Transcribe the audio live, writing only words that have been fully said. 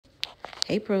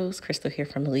Hey pros, Crystal here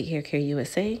from Elite Hair Care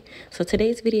USA. So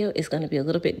today's video is going to be a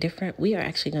little bit different. We are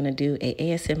actually going to do a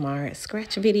ASMR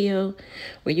scratch video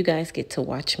where you guys get to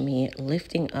watch me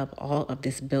lifting up all of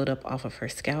this buildup off of her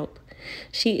scalp.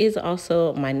 She is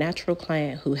also my natural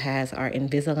client who has our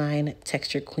Invisalign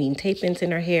Texture Queen tape-ins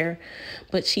in her hair,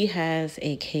 but she has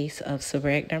a case of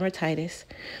seborrheic dermatitis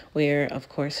where, of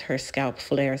course, her scalp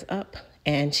flares up.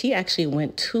 And she actually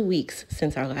went 2 weeks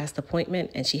since our last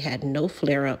appointment, and she had no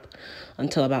flare up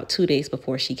until about 2 days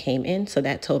before she came in. So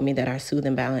that told me that our Soothe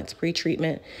and Balance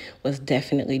pre-treatment was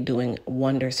definitely doing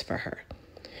wonders for her.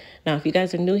 Now, if you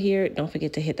guys are new here, don't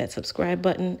forget to hit that subscribe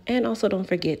button, and also don't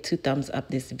forget to thumbs up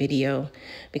this video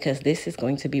because this is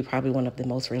going to be probably one of the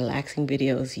most relaxing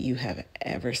videos you have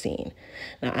ever seen.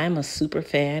 Now, I'm a super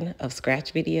fan of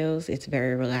scratch videos. It's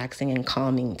very relaxing and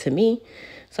calming to me.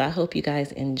 So I hope you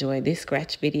guys enjoy this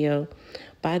scratch video.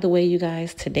 By the way, you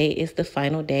guys, today is the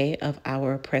final day of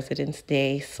our President's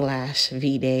Day /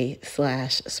 V-Day /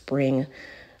 spring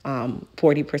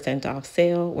 40% off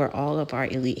sale where all of our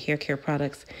Elite Hair Care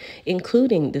products,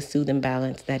 including the Soothe and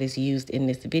Balance that is used in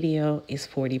this video, is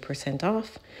 40%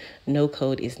 off. No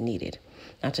code is needed.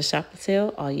 Now to shop the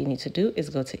sale, all you need to do is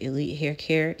go to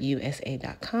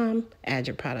EliteHairCareUSA.com, add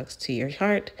your products to your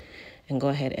cart, and go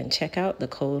ahead and check out. The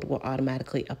code will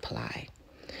automatically apply.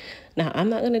 Now, I'm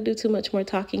not going to do too much more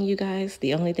talking, you guys.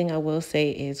 The only thing I will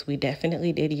say is we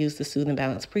definitely did use the Soothe and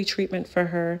Balance pre-treatment for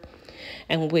her.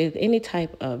 And with any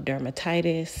type of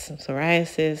dermatitis,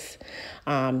 psoriasis,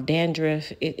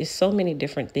 dandruff, it is so many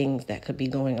different things that could be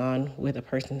going on with a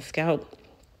person's scalp.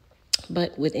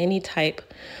 But with any type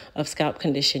of scalp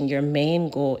condition, your main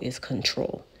goal is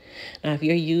control. Now, if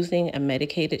you're using a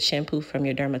medicated shampoo from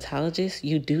your dermatologist,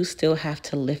 you do still have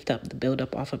to lift up the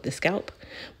buildup off of the scalp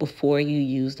before you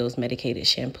use those medicated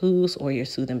shampoos or your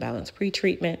Soothe and Balance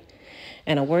pre-treatment.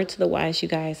 And a word to the wise, you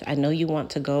guys, I know you want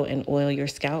to go and oil your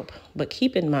scalp, but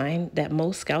keep in mind that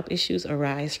most scalp issues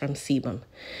arise from sebum.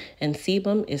 And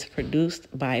sebum is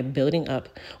produced by building up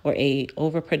or a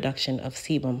overproduction of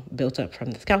sebum built up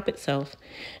from the scalp itself,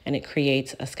 and it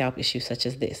creates a scalp issue such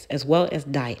as this, as well as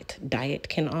diet. Diet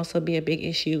can also be a big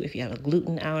issue if you have a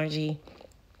gluten allergy,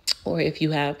 or if you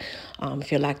have,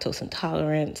 if you're lactose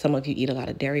intolerant. Some of you eat a lot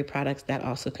of dairy products. That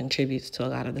also contributes to a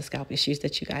lot of the scalp issues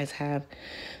that you guys have.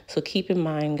 So keep in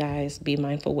mind, guys, be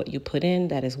mindful what you put in.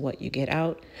 That is what you get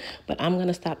out. But I'm going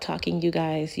to stop talking, you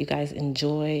guys. You guys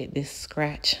enjoy this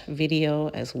scratch video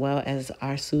as well as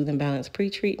our Soothe and Balance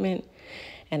pre-treatment.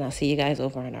 And I'll see you guys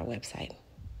over on our website.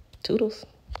 Toodles.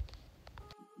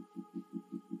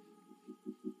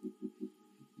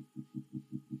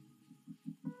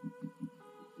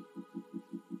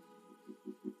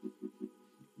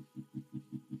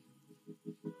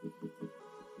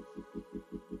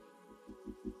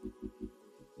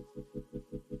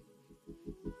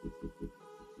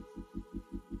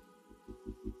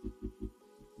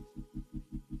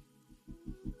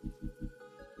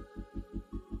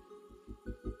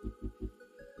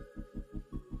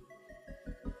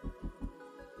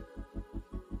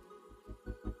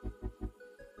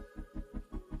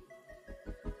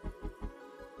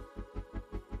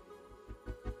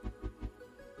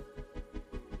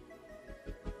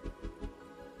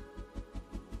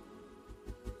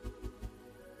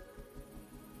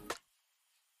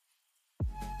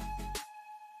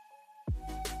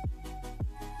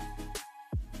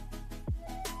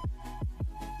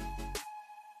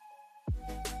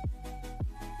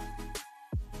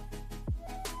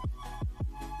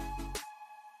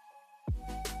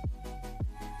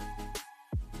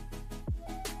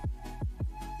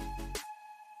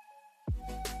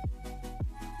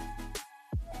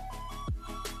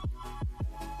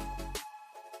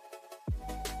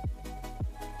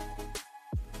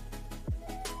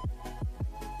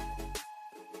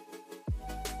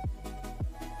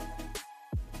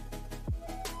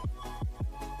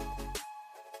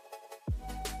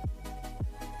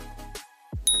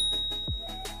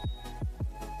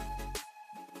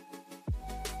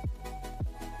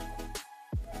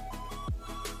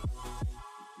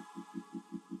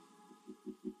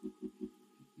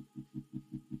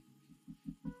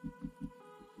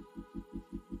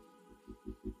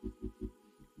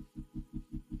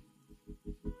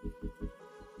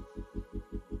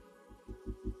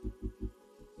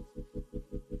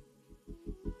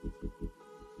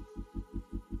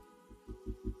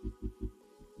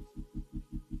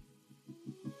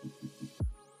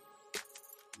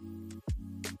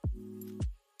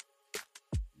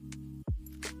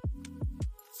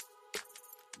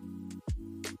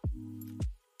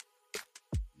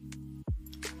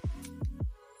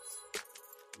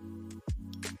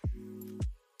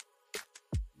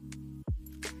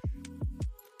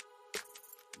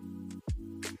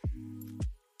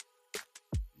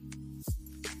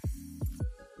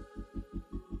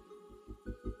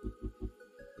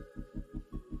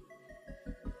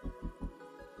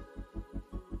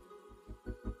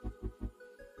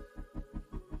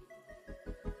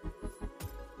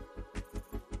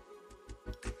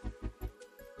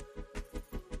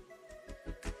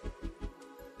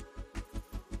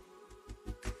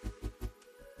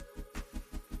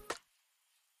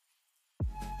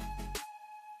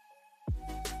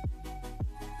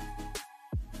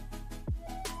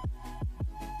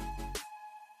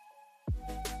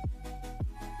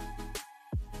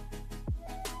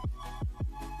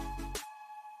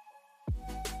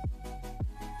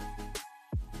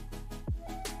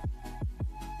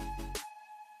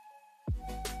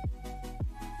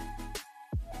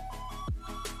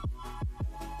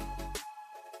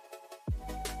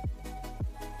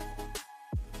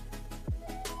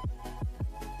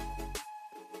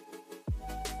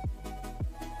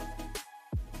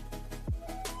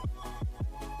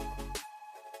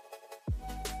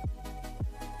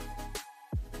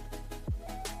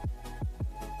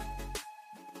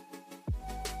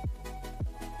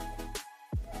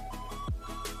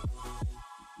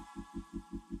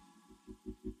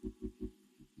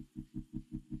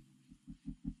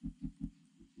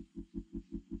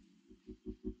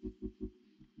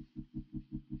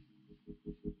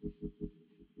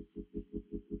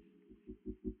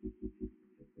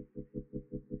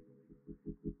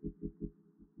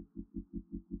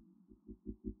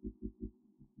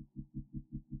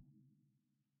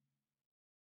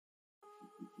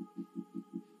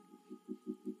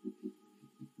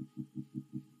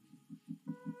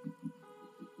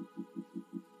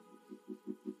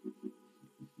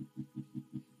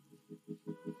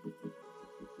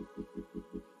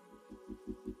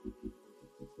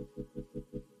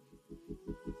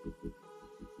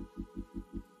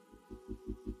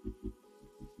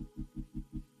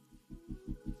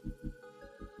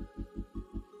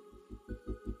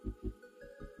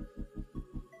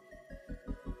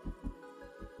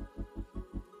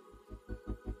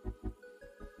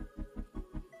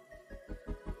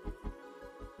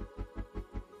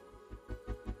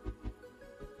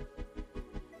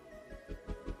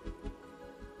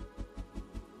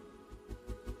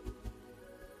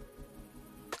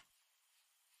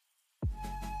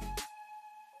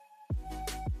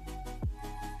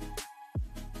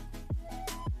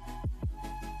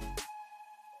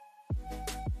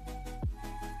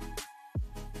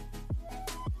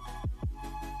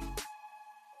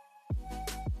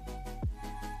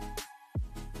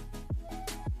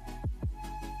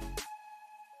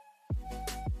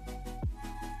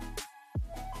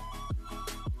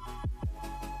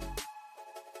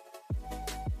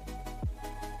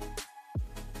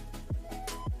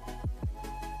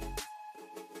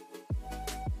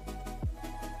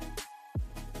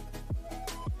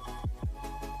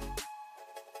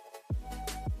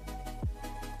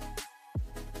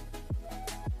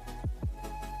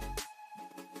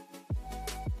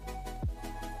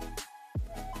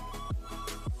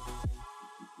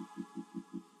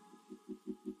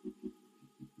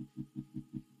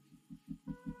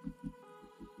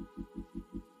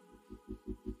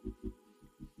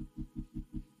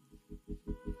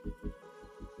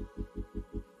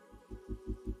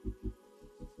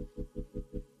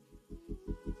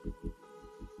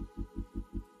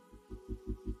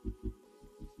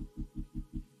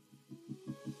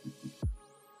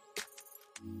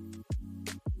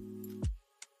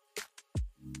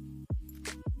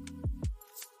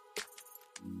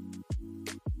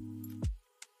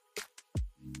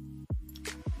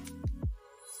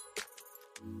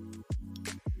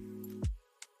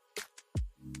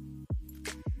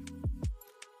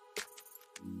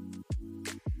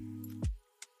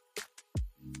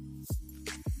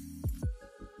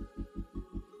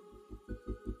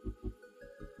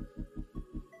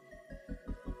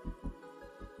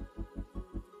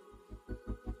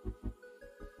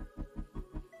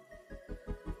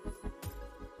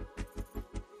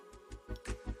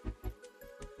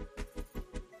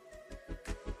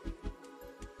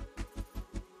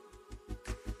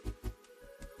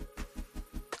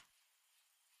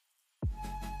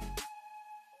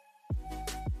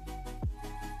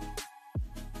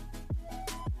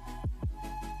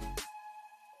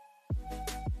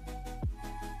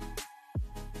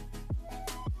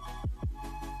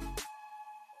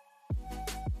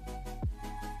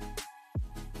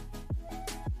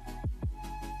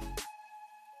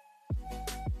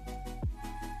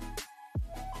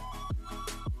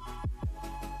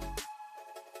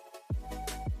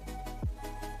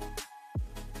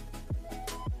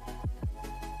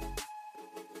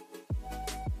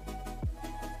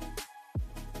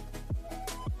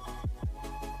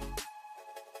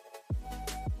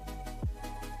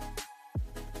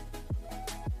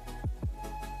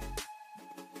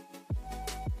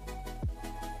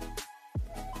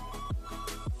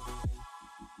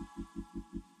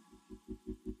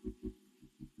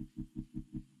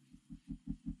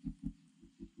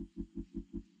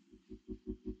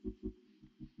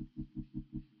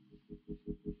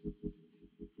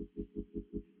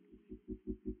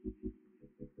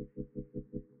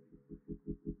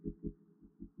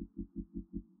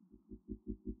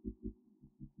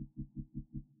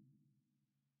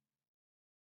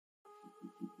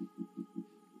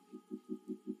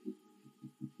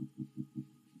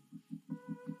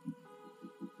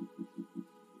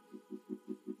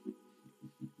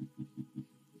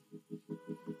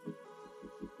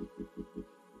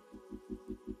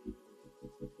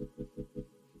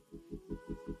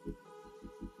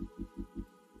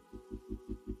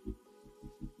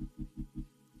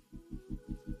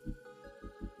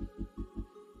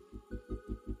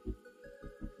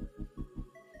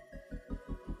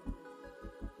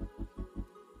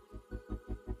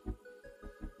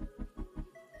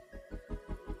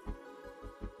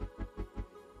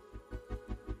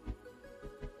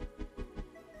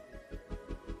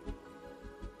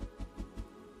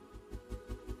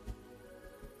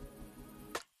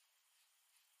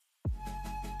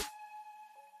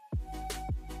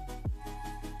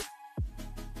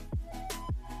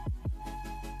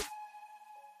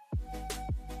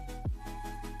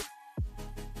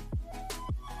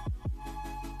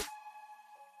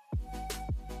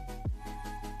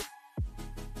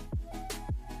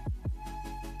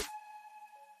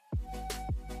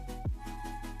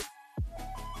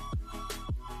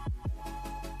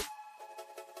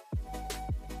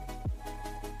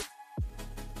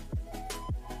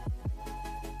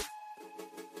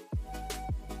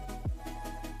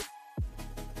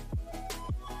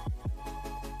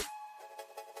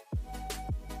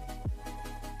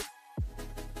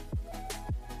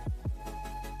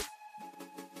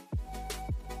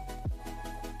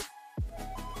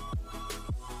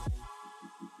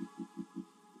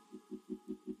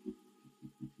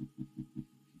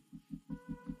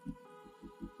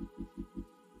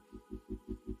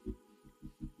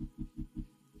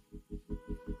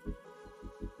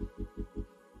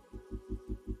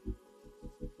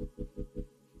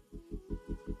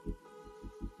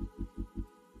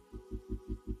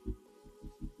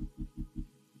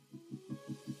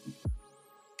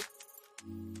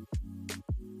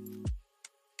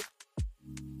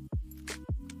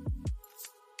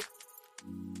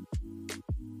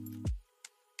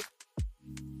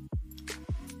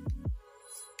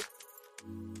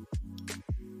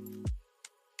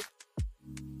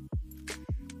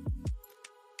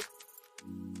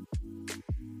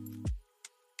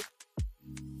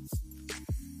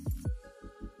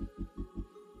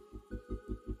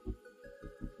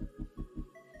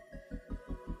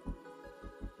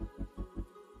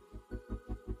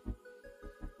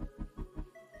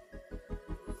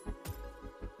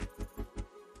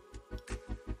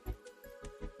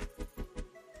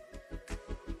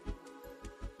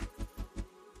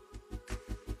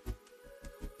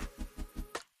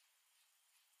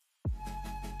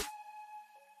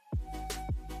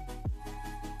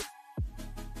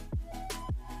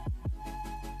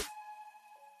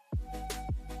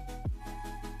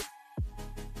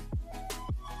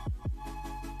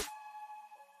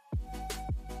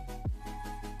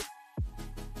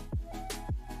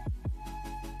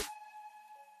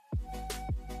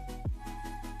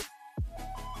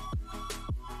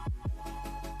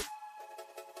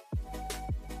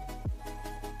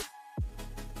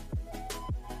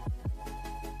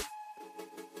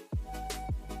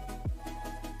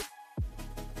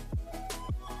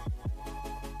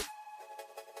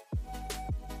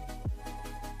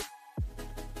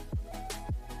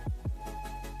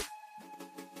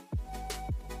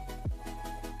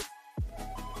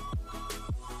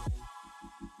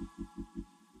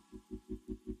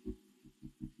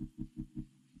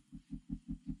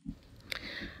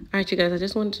 All right, you guys, I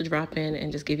just wanted to drop in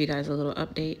and just give you guys a little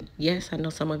update. Yes, I know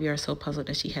some of you are so puzzled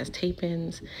that she has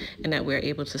tape-ins and that we're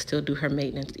able to still do her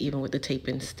maintenance even with the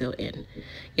tape-ins still in.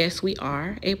 Yes, we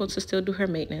are able to still do her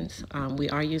maintenance. We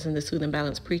are using the Soothe and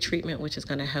Balance pre-treatment, which is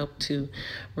going to help to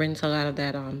rinse a lot of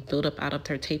that buildup out of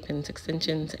her tape-ins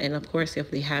extensions. And of course,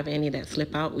 if we have any that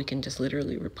slip out, we can just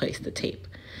literally replace the tape.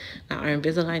 Now, our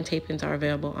Invisalign tape-ins are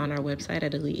available on our website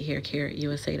at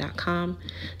EliteHairCareUSA.com.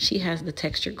 She has the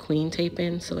Textured Queen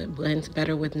tape-in, so it blends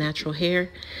better with natural hair.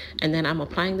 And then I'm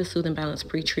applying the Soothe and Balance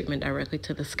pre-treatment directly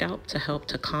to the scalp to help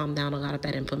to calm down a lot of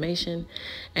that inflammation.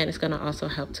 And it's going to also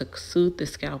help to soothe the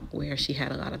scalp where she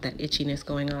had a lot of that itchiness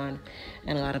going on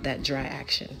and a lot of that dry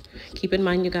action. Keep in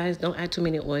mind, you guys, don't add too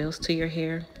many oils to your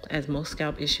hair, as most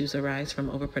scalp issues arise from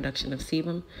overproduction of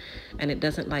sebum, and it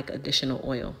doesn't like additional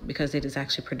oil because it is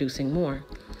actually producing more.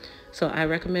 So I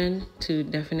recommend to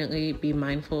definitely be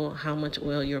mindful how much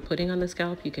oil you're putting on the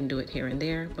scalp. You can do it here and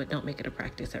there, but don't make it a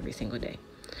practice every single day.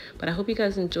 But I hope you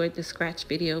guys enjoyed this scratch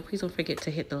video. Please don't forget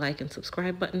to hit the like and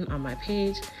subscribe button on my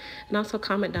page. And also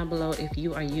comment down below if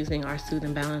you are using our Soothe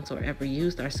and Balance or ever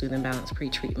used our Soothe and Balance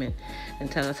pre-treatment,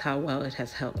 and tell us how well it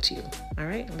has helped you. All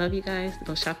right, love you guys.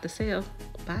 Go shop the sale.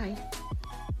 Bye.